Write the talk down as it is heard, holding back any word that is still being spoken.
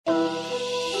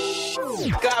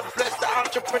God bless the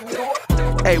entrepreneur.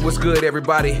 Hey, what's good,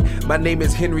 everybody? My name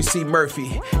is Henry C.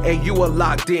 Murphy, and you are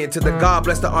locked in to the God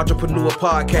Bless the Entrepreneur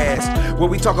podcast, where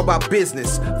we talk about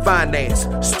business, finance,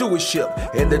 stewardship,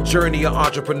 and the journey of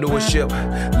entrepreneurship.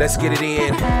 Let's get it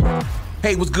in.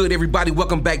 Hey, what's good, everybody?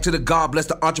 Welcome back to the God Bless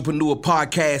the Entrepreneur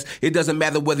podcast. It doesn't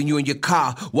matter whether you're in your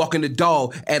car, walking the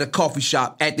dog, at a coffee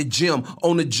shop, at the gym,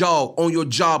 on the jog, on your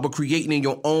job, or creating in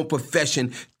your own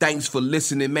profession. Thanks for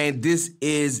listening, man. This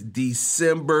is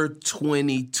December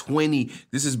 2020.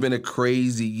 This has been a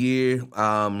crazy year.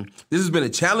 This has been a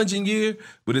challenging year,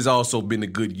 but it's also been a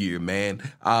good year, man.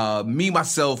 I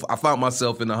found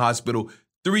myself in the hospital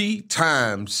 3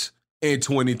 times in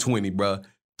 2020, bro.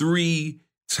 3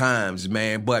 times,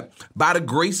 man. But by the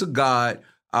grace of God,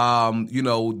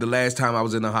 the last time I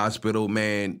was in the hospital,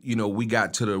 man, we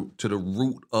got to the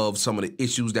root of some of the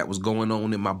issues that was going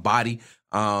on in my body.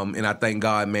 And I thank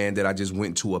God, man, that I just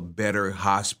went to a better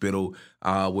hospital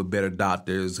with better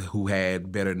doctors who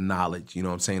had better knowledge. You know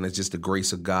what I'm saying? That's just the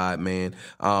grace of God, man.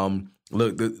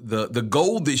 Look, the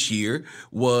goal this year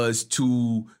was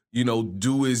to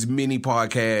do as many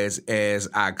podcasts as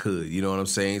I could. You know what I'm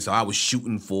saying? So I was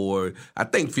shooting for, I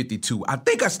think 52. I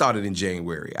think I started in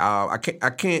January. I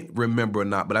can't remember or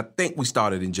not, but I think we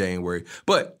started in January.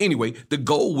 But anyway, the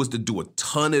goal was to do a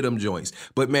ton of them joints.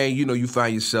 But man, you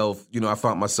find yourself, I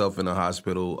found myself in the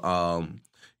hospital,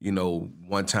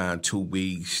 one time 2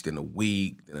 weeks, then a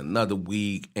week, then another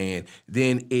week. And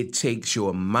then it takes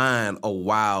your mind a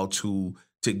while to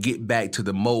get back to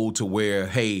the mode to where,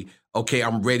 hey, okay,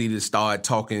 I'm ready to start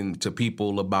talking to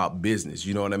people about business.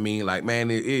 You know what I mean? Like, man,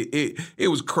 it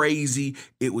was crazy.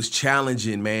 It was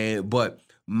challenging, man. But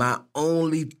my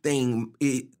only thing,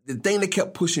 the thing that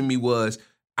kept pushing me was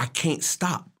I can't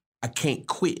stop. I can't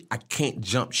quit. I can't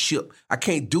jump ship. I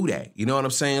can't do that. You know what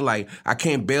I'm saying? Like, I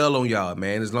can't bail on y'all,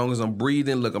 man. As long as I'm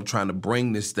breathing, look, I'm trying to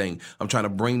bring this thing. I'm trying to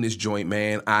bring this joint,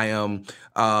 man. I am,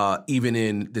 even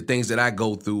in the things that I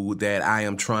go through, that I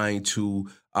am trying to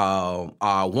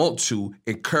I want to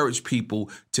encourage people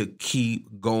to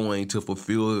keep going, to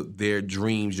fulfill their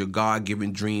dreams, your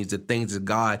God-given dreams, the things that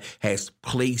God has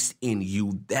placed in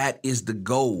you. That is the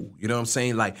goal. You know what I'm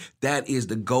saying? Like, that is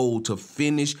the goal, to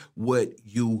finish what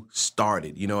you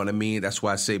started. You know what I mean? That's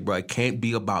why I say, bro, it can't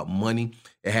be about money.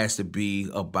 It has to be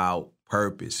about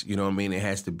purpose. You know what I mean? It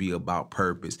has to be about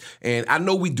purpose. And I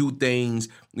know we do things,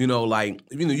 I'm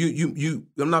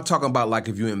not talking about like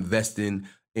if you're investing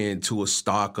into a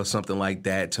stock or something like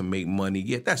that to make money.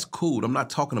 Yeah, that's cool. I'm not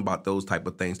talking about those type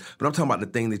of things, but I'm talking about the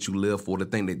thing that you live for, the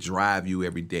thing that drive you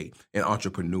every day in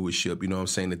entrepreneurship. You know what I'm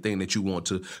saying? The thing that you want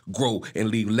to grow and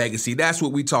leave legacy. That's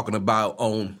what we're talking about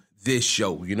on this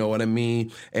show. You know what I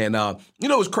mean? And,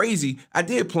 it's crazy. I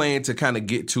did plan to kind of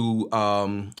get to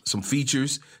some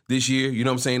features this year, you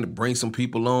know what I'm saying, to bring some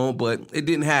people on, but it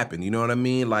didn't happen. You know what I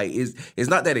mean? Like, it's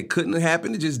not that it couldn't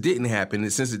happen. It just didn't happen.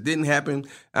 And since it didn't happen,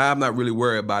 I'm not really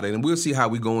worried about it. And we'll see how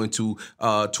we go into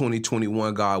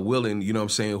 2021, God willing, you know what I'm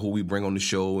saying, who we bring on the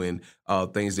show and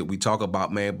things that we talk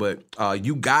about, man. But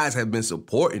you guys have been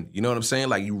supporting, you know what I'm saying?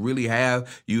 Like, you really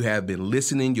have. You have been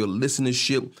listening. Your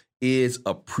listenership is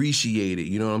appreciated.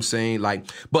 You know what I'm saying? Like,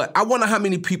 but I wonder how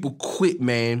many people quit,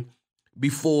 man,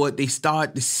 before they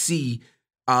start to see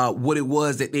what it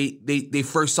was that they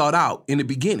first sought out in the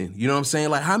beginning. You know what I'm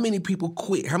saying? Like, how many people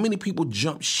quit? How many people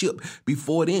jump ship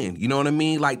before then? You know what I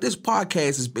mean? Like, this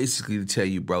podcast is basically to tell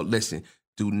you, bro, listen,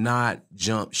 do not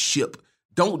jump ship.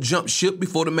 Don't jump ship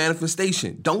before the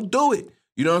manifestation. Don't do it.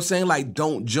 You know what I'm saying? Like,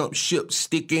 don't jump ship.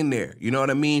 Stick in there. You know what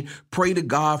I mean? Pray to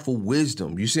God for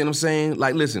wisdom. You see what I'm saying?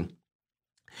 Like, listen,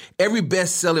 every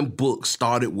best-selling book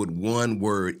started with one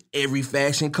word. Every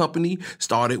fashion company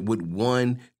started with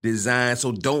one design.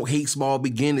 So don't hate small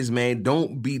beginners, man.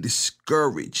 Don't be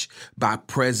discouraged by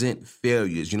present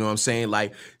failures. You know what I'm saying?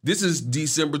 Like, this is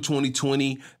December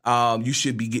 2020. You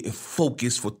should be getting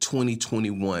focused for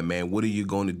 2021, man. What are you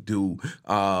going to do?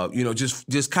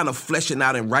 Just kind of fleshing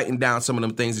out and writing down some of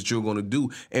them things that you're going to do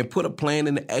and put a plan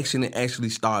into action and actually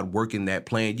start working that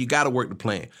plan. You got to work the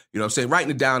plan. You know what I'm saying?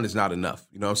 Writing it down is not enough.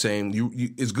 You know what I'm saying?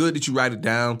 It's good that you write it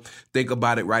down, think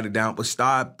about it, write it down, but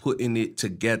start putting it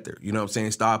together. You know what I'm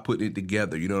saying? Start putting it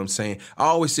together. You know what I'm saying? I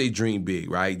always say dream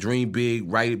big, right? Dream big,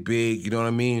 write it big. You know what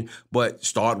I mean? But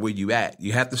start where you at.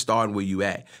 You have to start where you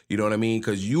at. You know what I mean?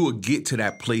 Because you will get to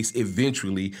that place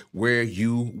eventually where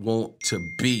you want to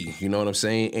be. You know what I'm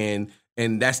saying?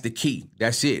 And that's the key.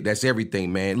 That's it. That's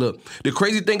everything, man. Look, the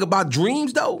crazy thing about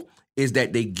dreams, though, is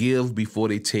that they give before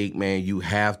they take, man. You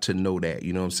have to know that.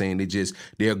 You know what I'm saying?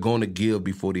 They're going to give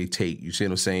before they take. You see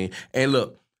what I'm saying? And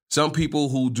look, some people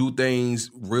who do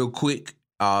things real quick,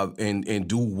 and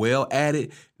do well at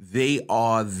it, they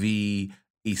are the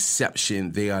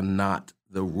exception. They are not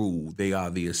the rule. They are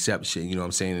the exception. You know what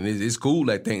I'm saying? And it's cool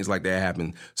that things like that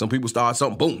happen. Some people start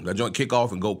something, boom, that joint kick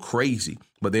off and go crazy.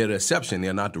 But they're the exception.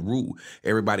 They're not the rule.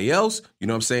 Everybody else, you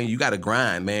know what I'm saying? You got to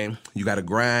grind, man. You got to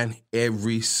grind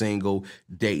every single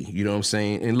day. You know what I'm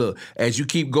saying? And look, as you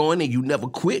keep going and you never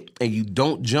quit and you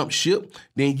don't jump ship,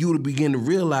 then you will begin to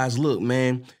realize, look,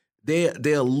 man, there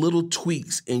are little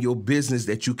tweaks in your business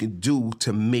that you can do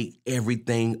to make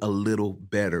everything a little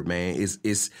better, man.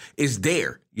 It's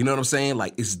there. You know what I'm saying?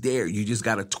 Like, it's there. You just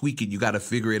got to tweak it. You got to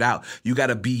figure it out. You got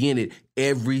to be in it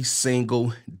every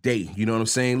single day. You know what I'm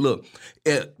saying? Look,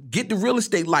 get the real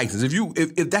estate license.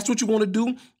 If that's what you want to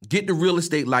do, get the real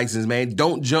estate license, man.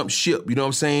 Don't jump ship. You know what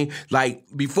I'm saying? Like,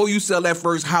 before you sell that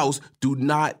first house, do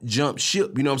not jump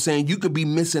ship. You know what I'm saying? You could be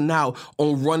missing out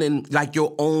on running like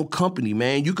your own company,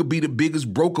 man. You could be the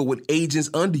biggest broker with agents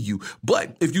under you.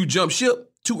 But if you jump ship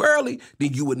too early,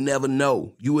 then you would never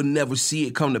know. You would never see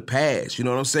it come to pass. You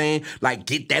know what I'm saying? Like,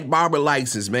 get that barber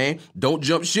license, man. Don't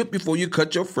jump ship before you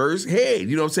cut your first head.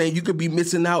 You know what I'm saying? You could be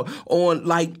missing out on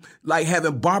like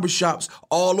having barbershops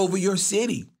all over your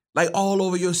city. Like all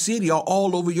over your city or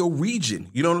all over your region.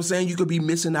 You know what I'm saying? You could be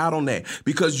missing out on that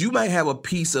because you might have a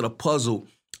piece of the puzzle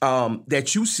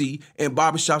that you see in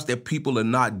barbershops that people are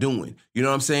not doing. You know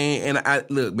what I'm saying? And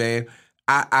look, man,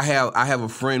 I have a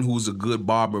friend who's a good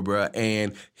barber, bro,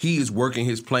 and he is working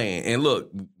his plan. And look,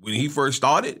 when he first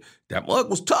started, that mug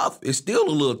was tough. It's still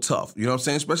a little tough, you know what I'm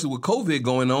saying, especially with COVID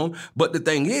going on. But the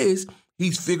thing is,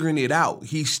 he's figuring it out.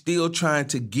 He's still trying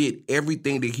to get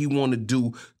everything that he want to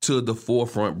do to the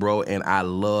forefront, bro, and I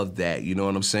love that. You know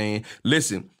what I'm saying?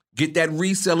 Listen. Get that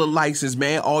reseller license,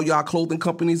 man. All y'all clothing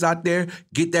companies out there,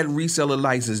 get that reseller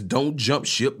license. Don't jump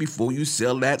ship before you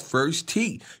sell that first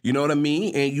tee. You know what I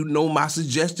mean? And you know my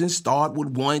suggestion, start with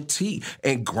one tee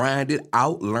and grind it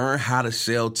out. Learn how to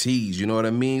sell tees. You know what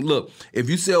I mean? Look, if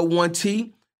you sell one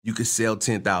tee, you can sell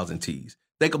 10,000 tees.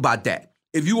 Think about that.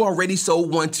 If you already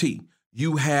sold one tee,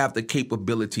 you have the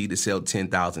capability to sell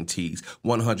 10,000 tees,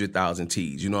 100,000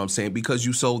 tees. You know what I'm saying? Because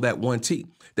you sold that one tee.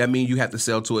 That means you have to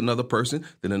sell to another person,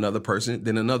 then another person,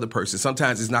 then another person.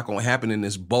 Sometimes it's not going to happen in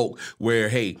this bulk where,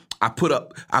 hey, I put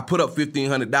up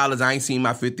 $1,500. I ain't seen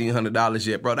my $1,500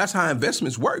 yet, bro. That's how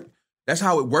investments work. That's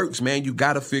how it works, man. You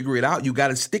got to figure it out. You got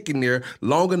to stick in there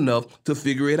long enough to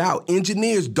figure it out.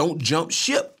 Engineers, don't jump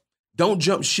ship. Don't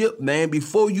jump ship, man.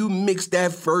 Before you mix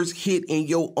that first hit in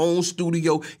your own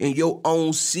studio, in your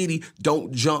own city,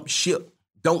 don't jump ship.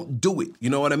 Don't do it. You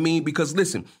know what I mean? Because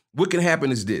listen, what can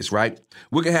happen is this, right?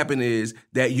 What can happen is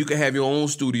that you can have your own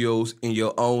studios in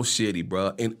your own city,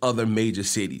 bro, in other major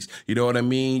cities. You know what I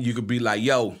mean? You could be like,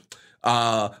 yo,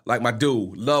 like my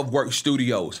dude, Love Work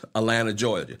Studios, Atlanta,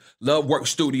 Georgia. Love Work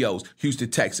Studios, Houston,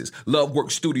 Texas. Love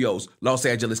Work Studios, Los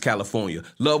Angeles, California.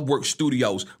 Love Work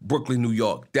Studios, Brooklyn, New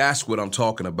York. That's what I'm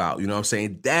talking about. You know what I'm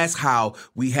saying? That's how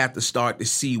we have to start to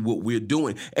see what we're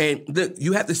doing. And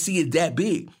you have to see it that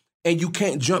big. And you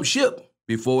can't jump ship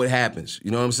before it happens. You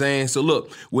know what I'm saying? So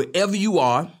look, wherever you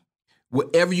are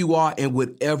and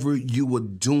whatever you are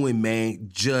doing, man,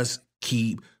 just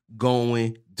keep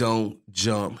going. Don't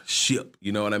jump ship.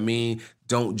 You know what I mean?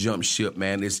 Don't jump ship,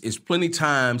 man. It's plenty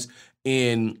times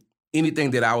in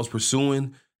anything that I was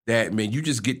pursuing that, man, you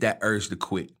just get that urge to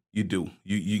quit. You do.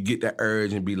 You get that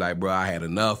urge and be like, bro, I had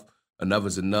enough. Enough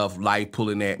is enough. Life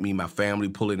pulling at me. My family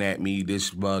pulling at me.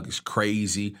 This mug is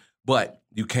crazy. But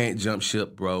you can't jump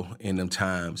ship, bro, in them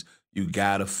times. You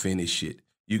got to finish it.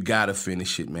 You got to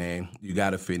finish it, man. You got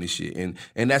to finish it.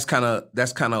 And that's kind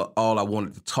of all I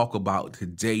wanted to talk about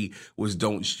today was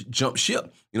don't jump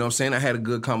ship. You know what I'm saying? I had a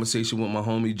good conversation with my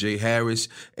homie, Jay Harris,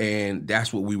 and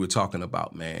that's what we were talking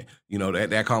about, man. You know,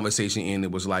 that conversation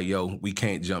ended was like, yo, we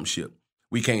can't jump ship.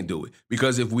 We can't do it.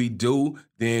 Because if we do,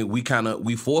 then we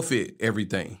forfeit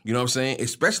everything. You know what I'm saying?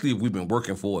 Especially if we've been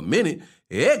working for a minute.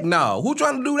 Heck no. Who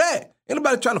trying to do that?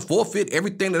 Anybody trying to forfeit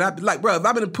everything that I've been like, bro, if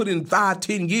I've been putting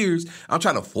 5-10 years, I'm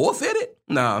trying to forfeit it?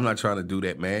 No, I'm not trying to do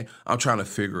that, man. I'm trying to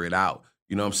figure it out.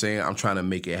 You know what I'm saying? I'm trying to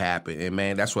make it happen. And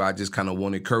man, that's what I just kind of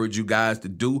want to encourage you guys to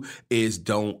do is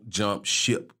don't jump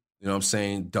ship. You know what I'm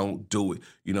saying? Don't do it.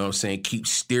 You know what I'm saying? Keep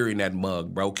steering that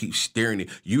mug, bro. Keep steering it.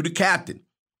 You the captain.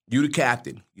 You the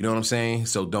captain. You know what I'm saying?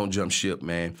 So don't jump ship,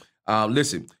 man.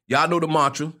 Listen, y'all know the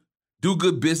mantra. Do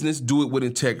good business. Do it with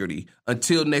integrity.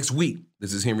 Until next week,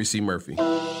 this is Henry C. Murphy.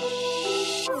 God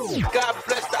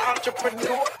bless the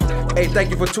entrepreneur. Hey,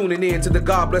 thank you for tuning in to the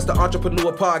God Bless the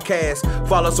Entrepreneur podcast.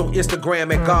 Follow us on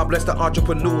Instagram at God Bless the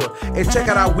Entrepreneur. And check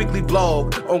out our weekly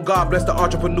blog on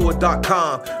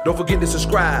GodBlessTheEntrepreneur.com. Don't forget to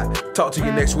subscribe. Talk to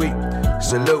you next week.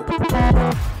 Salute.